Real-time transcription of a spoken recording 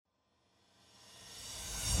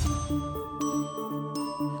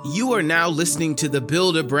You are now listening to the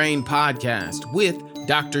Build a Brain podcast with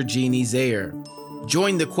Dr. Jeannie Zayer.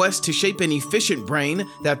 Join the quest to shape an efficient brain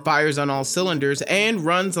that fires on all cylinders and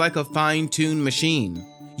runs like a fine-tuned machine.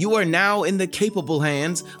 You are now in the capable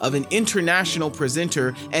hands of an international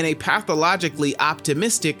presenter and a pathologically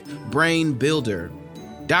optimistic brain builder.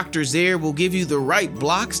 Dr. Zayer will give you the right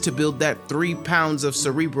blocks to build that 3 pounds of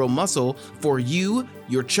cerebral muscle for you,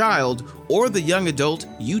 your child, or the young adult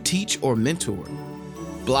you teach or mentor.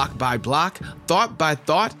 Block by block, thought by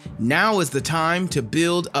thought, now is the time to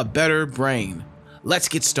build a better brain. Let's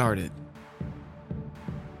get started.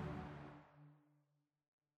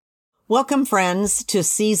 Welcome, friends, to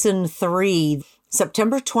Season 3.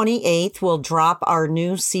 September 28th, we'll drop our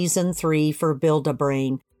new Season 3 for Build a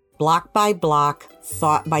Brain. Block by block,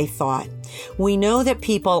 thought by thought. We know that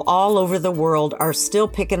people all over the world are still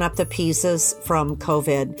picking up the pieces from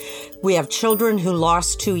COVID. We have children who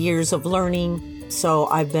lost 2 years of learning. So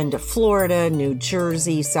I've been to Florida, New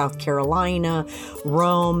Jersey, South Carolina,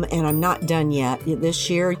 Rome, and I'm not done yet. This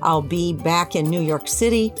year, I'll be back in New York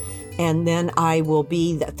City, and then I will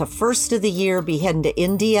be at the first of the year, be heading to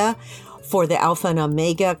India for the Alpha and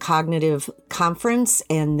Omega Cognitive Conference,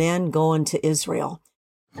 and then going to Israel.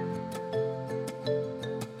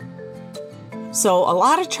 So a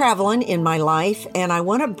lot of traveling in my life, and I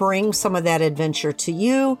want to bring some of that adventure to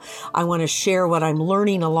you. I want to share what I'm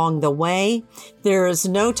learning along the way. There is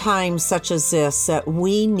no time such as this that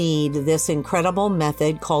we need this incredible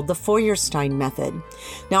method called the Feuerstein Method.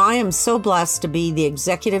 Now, I am so blessed to be the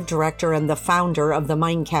executive director and the founder of the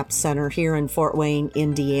MindCap Center here in Fort Wayne,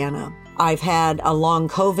 Indiana. I've had a long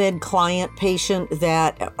COVID client patient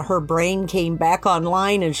that her brain came back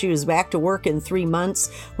online and she was back to work in 3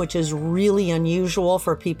 months, which is really unusual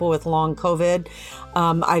for people with long COVID.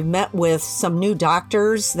 I've met with some new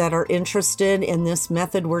doctors that are interested in this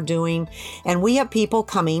method we're doing, and we have people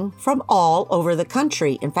coming from all over the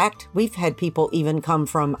country. In fact, we've had people even come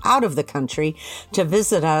from out of the country to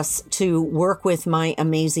visit us to work with my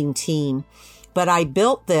amazing team. But I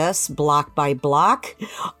built this block by block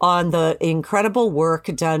on the incredible work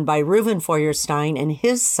done by Reuven Feuerstein and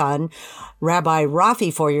his son, Rabbi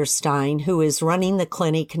Rafi Feuerstein, who is running the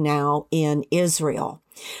clinic now in Israel.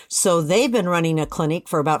 So they've been running a clinic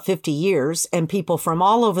for about 50 years, and people from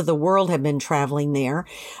all over the world have been traveling there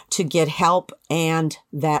to get help and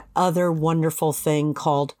that other wonderful thing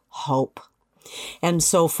called hope. And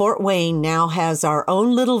so Fort Wayne now has our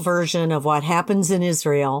own little version of what happens in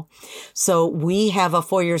Israel. So we have a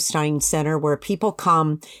Feuerstein Center where people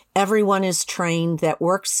come. Everyone is trained that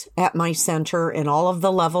works at my center in all of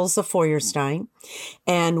the levels of Feuerstein.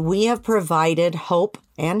 And we have provided hope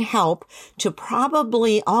and help to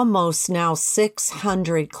probably almost now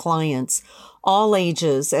 600 clients, all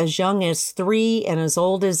ages, as young as 3 and as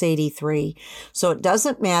old as 83. So it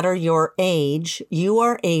doesn't matter your age, you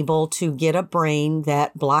are able to get a brain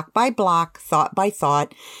that block by block, thought by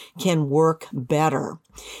thought, can work better.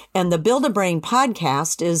 And the Build a Brain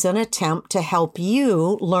podcast is an attempt to help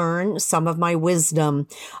you learn some of my wisdom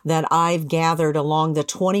that I've gathered along the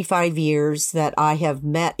 25 years that I have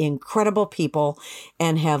met incredible people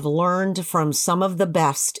and have learned from some of the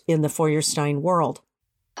best in the Feuerstein world.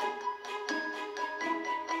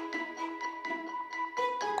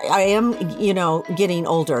 I am, getting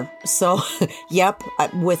older. So, yep,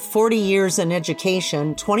 with 40 years in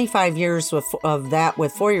education, 25 years of that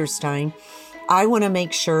with Feuerstein, I want to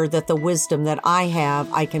make sure that the wisdom that I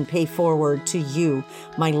have, I can pay forward to you,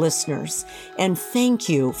 my listeners. And thank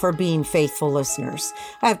you for being faithful listeners.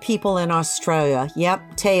 I have people in Australia.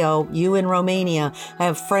 Yep, Teo, you in Romania. I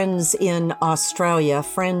have friends in Australia,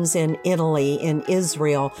 friends in Italy, in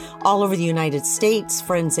Israel, all over the United States,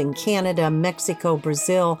 friends in Canada, Mexico,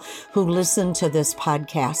 Brazil, who listen to this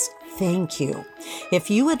podcast. Thank you. If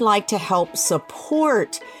you would like to help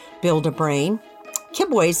support Build a Brain,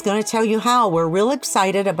 Kibwe is going to tell you how. We're real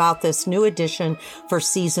excited about this new edition for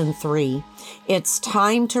Season 3. It's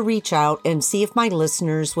time to reach out and see if my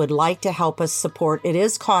listeners would like to help us support. It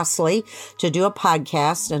is costly to do a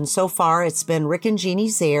podcast, and so far it's been Rick and Jeannie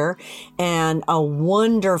Zayer and a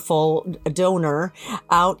wonderful donor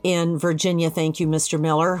out in Virginia, thank you, Mr.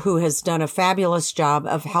 Miller, who has done a fabulous job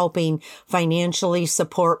of helping financially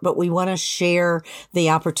support, but we want to share the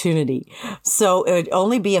opportunity. So it would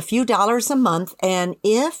only be a few dollars a month, and And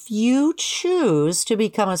if you choose to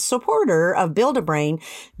become a supporter of Build-A-Brain,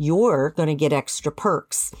 you're going to get extra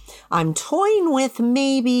perks. I'm toying with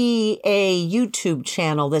maybe a YouTube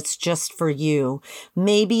channel that's just for you,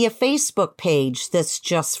 maybe a Facebook page that's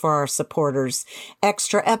just for our supporters,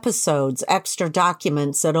 extra episodes, extra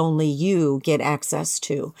documents that only you get access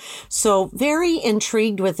to. So very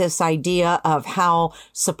intrigued with this idea of how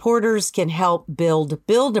supporters can help build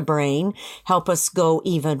Build-A-Brain, help us go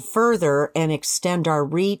even further and extend our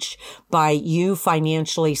reach by you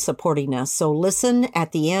financially supporting us. So listen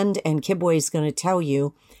at the end, and Kibwe is going to tell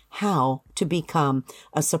you how to become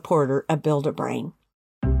a supporter of Build-A-Brain.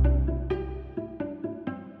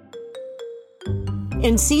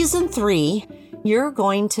 In season 3, you're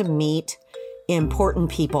going to meet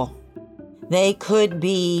important people. They could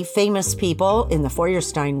be famous people in the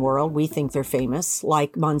Feuerstein world. We think they're famous,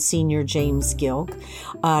 like Monsignor James Gilg,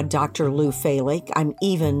 Dr. Lou Fehlich. I'm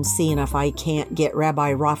even seeing if I can't get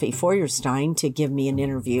Rabbi Rafi Feuerstein to give me an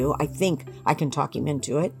interview. I think I can talk him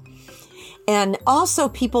into it. And also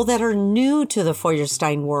people that are new to the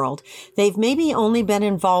Feuerstein world. They've maybe only been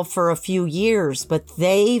involved for a few years, but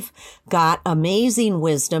they've got amazing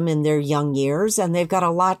wisdom in their young years, and they've got a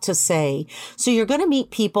lot to say. So you're going to meet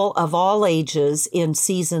people of all ages in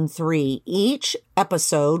season 3. Each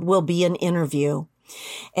episode will be an interview,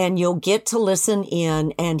 and you'll get to listen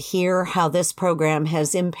in and hear how this program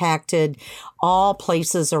has impacted all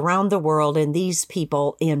places around the world and these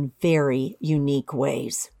people in very unique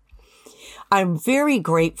ways. I'm very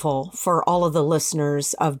grateful for all of the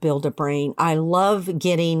listeners of Build-A-Brain. I love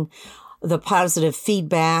getting the positive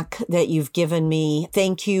feedback that you've given me.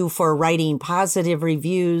 Thank you for writing positive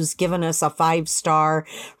reviews, giving us a 5-star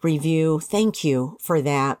review. Thank you for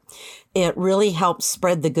that. It really helps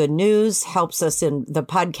spread the good news, helps us in the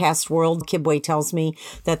podcast world. Kibwe tells me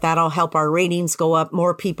that that'll help our ratings go up.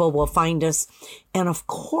 More people will find us. And of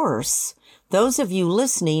course, those of you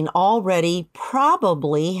listening already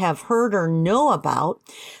probably have heard or know about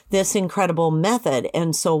this incredible method.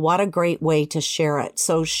 And so what a great way to share it.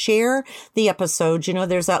 So share the episode. You know,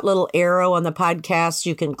 there's that little arrow on the podcast.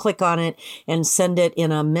 You can click on it and send it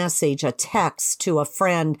in a message, a text to a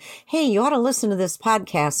friend. Hey, you ought to listen to this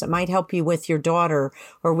podcast. It might help you with your daughter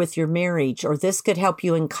or with your marriage, or this could help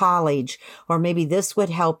you in college, or maybe this would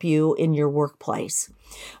help you in your workplace.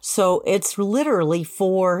 So it's literally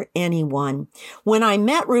for anyone. When I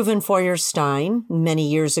met Reuven Feuerstein many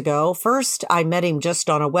years ago, first I met him just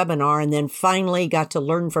on a webinar and then finally got to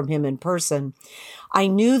learn from him in person. I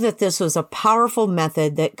knew that this was a powerful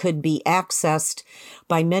method that could be accessed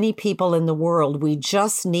by many people in the world. We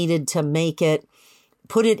just needed to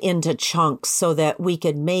put it into chunks so that we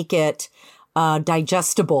could make it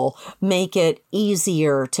digestible, make it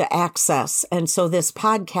easier to access. And so this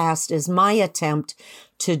podcast is my attempt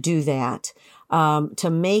to do that, to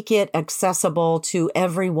make it accessible to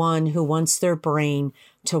everyone who wants their brain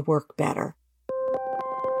to work better.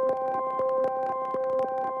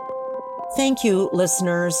 Thank you,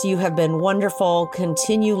 listeners. You have been wonderful.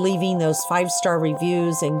 Continue leaving those 5-star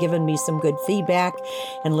reviews and giving me some good feedback.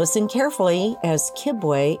 And listen carefully as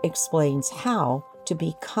Kibwe explains how to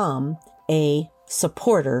become a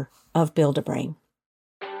supporter of Build-A-Brain.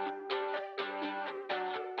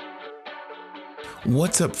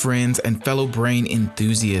 What's up, friends and fellow brain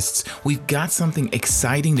enthusiasts? We've got something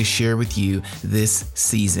exciting to share with you this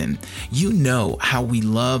season. You know how we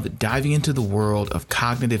love diving into the world of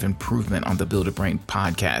cognitive improvement on the Build-A-Brain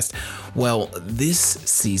podcast. Well, this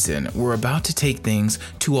season, we're about to take things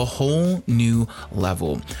to a whole new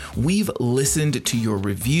level. We've listened to your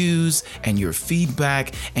reviews and your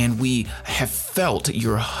feedback, and we have felt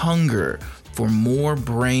your hunger for more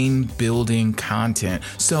brain building content.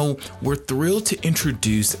 So we're thrilled to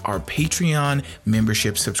introduce our Patreon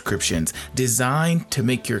membership subscriptions designed to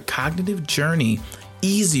make your cognitive journey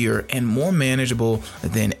easier and more manageable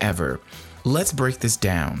than ever. Let's break this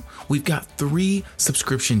down. We've got 3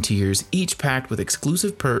 subscription tiers, each packed with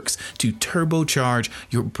exclusive perks to turbocharge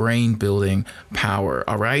your brain building power.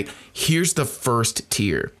 All right, here's the first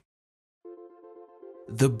tier.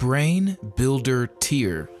 The Brain Builder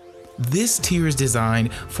tier. This tier is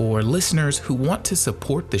designed for listeners who want to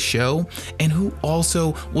support the show and who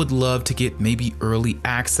also would love to get maybe early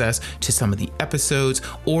access to some of the episodes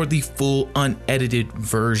or the full unedited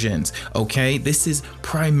versions. Okay, this is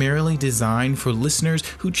primarily designed for listeners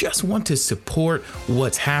who just want to support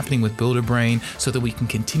what's happening with Build-A-Brain so that we can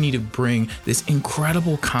continue to bring this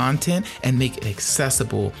incredible content and make it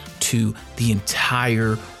accessible to the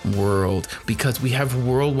entire world because we have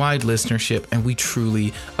worldwide listenership and we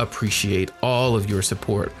truly appreciate all of your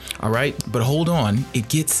support. All right, but hold on, it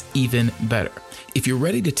gets even better. If you're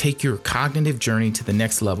ready to take your cognitive journey to the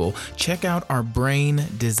next level, check out our Brain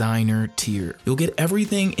Designer tier. You'll get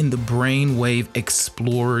everything in the Brainwave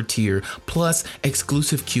Explorer tier, plus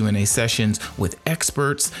exclusive Q&A sessions with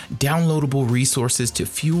experts, downloadable resources to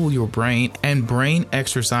fuel your brain, and brain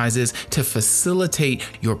exercises to facilitate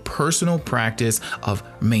your personal practice of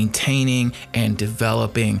maintaining and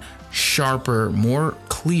developing sharper, more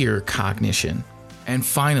clear cognition. And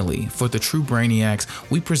finally, for the true brainiacs,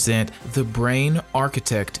 we present the Brain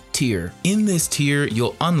Architect tier. In this tier,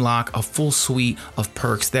 you'll unlock a full suite of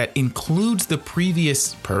perks that includes the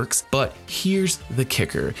previous perks, but here's the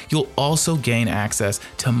kicker. You'll also gain access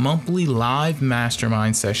to monthly live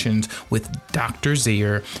mastermind sessions with Dr.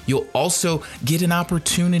 Zayer. You'll also get an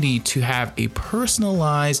opportunity to have a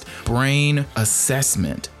personalized brain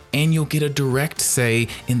assessment, and you'll get a direct say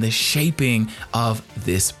in the shaping of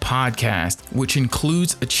this podcast, which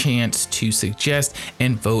includes a chance to suggest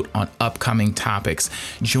and vote on upcoming topics.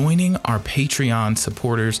 Joining our Patreon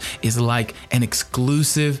supporters is like an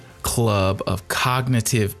exclusive club of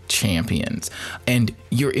cognitive champions, and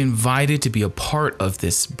you're invited to be a part of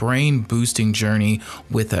this brain boosting journey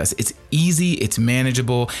with us. It's easy, it's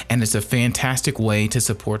manageable, and it's a fantastic way to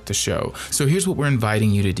support the show. So here's what we're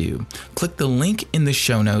inviting you to do. Click the link in the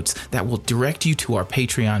show notes that will direct you to our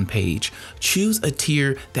Patreon page. Choose a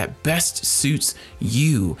tier that best suits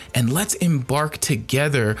you, and let's embark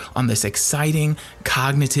together on this exciting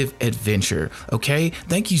cognitive adventure. Okay?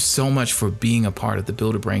 Thank you so much for being a part of the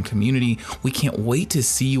Build a Brain community. We can't wait to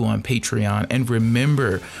see you on Patreon. And remember,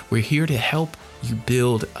 we're here to help you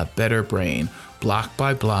build a better brain, block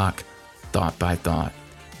by block, thought by thought.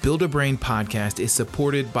 Build a Brain podcast is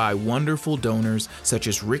supported by wonderful donors such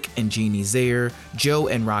as Rick and Jeannie Zayer, Joe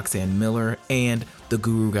and Roxanne Miller, and the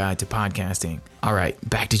Guru Guide to Podcasting. All right,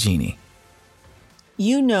 back to Jeannie.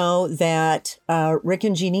 You know that Rick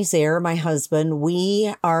and Jeannie Zayer, my husband,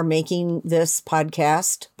 we are making this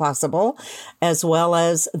podcast possible, as well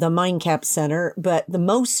as the MindCap Center. But the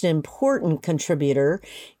most important contributor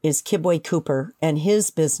is Kibwe Cooper and his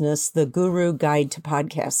business, the Guru Guide to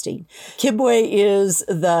Podcasting. Kibwe is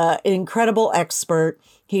the incredible expert.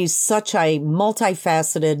 He's such a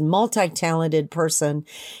multifaceted, multi-talented person,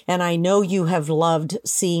 and I know you have loved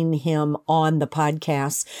seeing him on the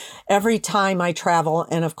podcast. Every time I travel,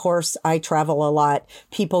 and of course I travel a lot,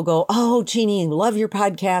 people go, "Oh, Jeannie, love your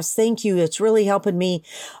podcast. Thank you. It's really helping me.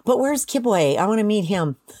 But where's Kibwe? I want to meet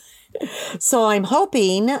him." So I'm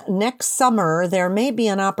hoping next summer there may be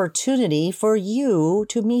an opportunity for you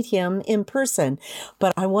to meet him in person.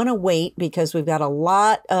 But I want to wait because we've got a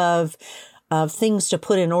lot of things to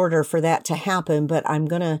put in order for that to happen, but I'm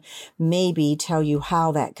going to maybe tell you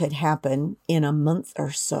how that could happen in a month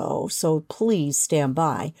or so. So please stand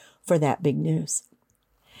by for that big news.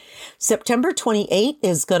 September 28th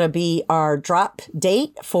is going to be our drop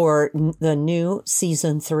date for the new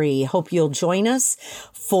season 3. Hope you'll join us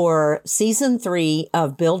for season 3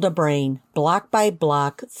 of Build a Brain, block by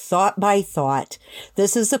block, thought by thought.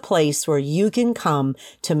 This is a place where you can come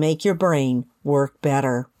to make your brain work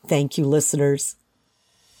better. Thank you, listeners.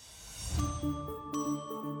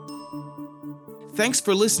 Thanks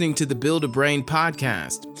for listening to the Build a Brain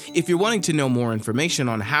podcast. If you're wanting to know more information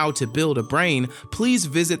on how to build a brain, please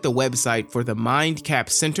visit the website for the MindCap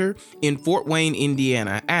Center in Fort Wayne,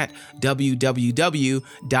 Indiana at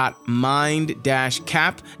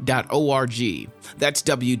www.mind-cap.org. That's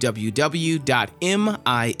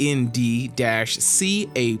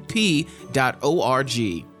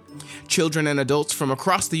www.mind-cap.org. Children and adults from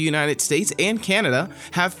across the United States and Canada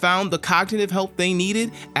have found the cognitive help they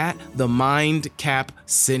needed at the MindCap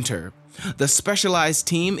Center. The specialized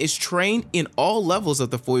team is trained in all levels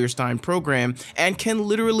of the Feuerstein program and can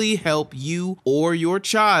literally help you or your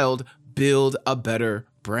child build a better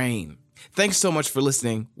brain. Thanks so much for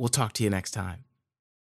listening. We'll talk to you next time.